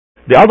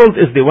The adult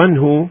is the one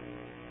who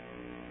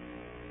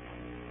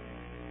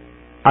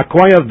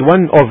acquired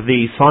one of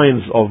the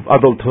signs of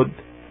adulthood,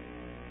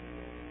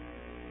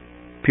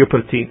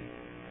 puberty,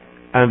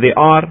 and there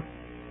are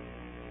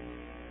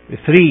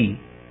 3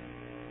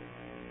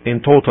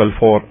 in total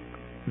for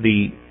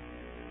the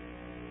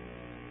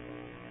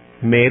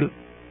male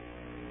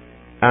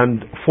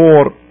and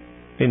 4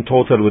 in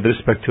total with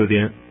respect to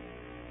the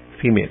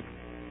female.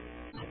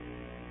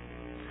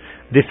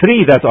 The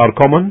 3 that are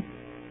common: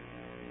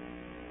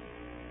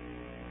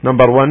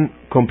 number 1,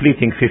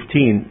 completing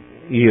 15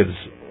 years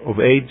of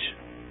age;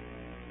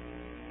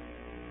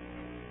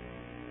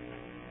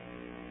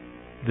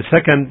 the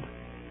second,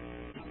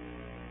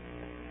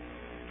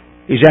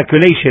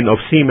 ejaculation of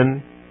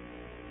semen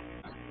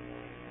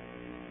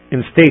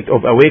in state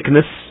of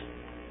awakeness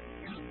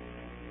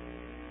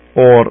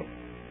or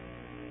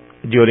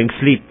during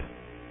sleep,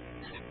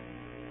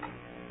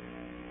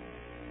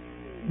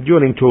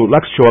 during to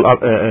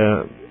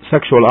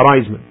sexual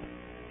arousal.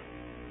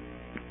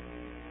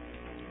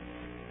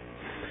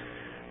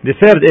 The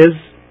third is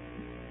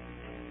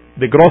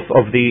the growth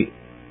of the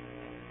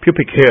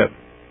pubic hair.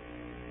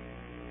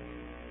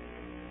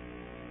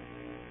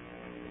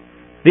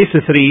 These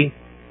 3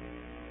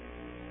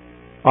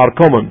 are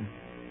common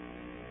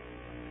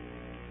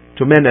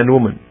to men and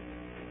women.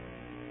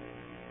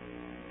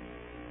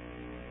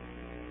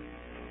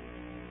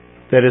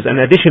 There is an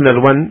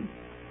additional one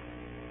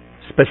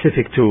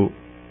specific to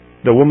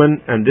the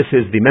woman, and this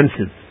is the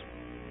menses.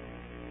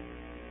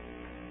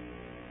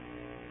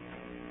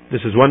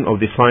 This is one of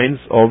the signs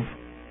of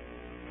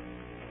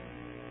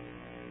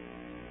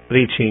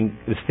reaching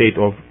the state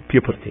of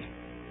puberty.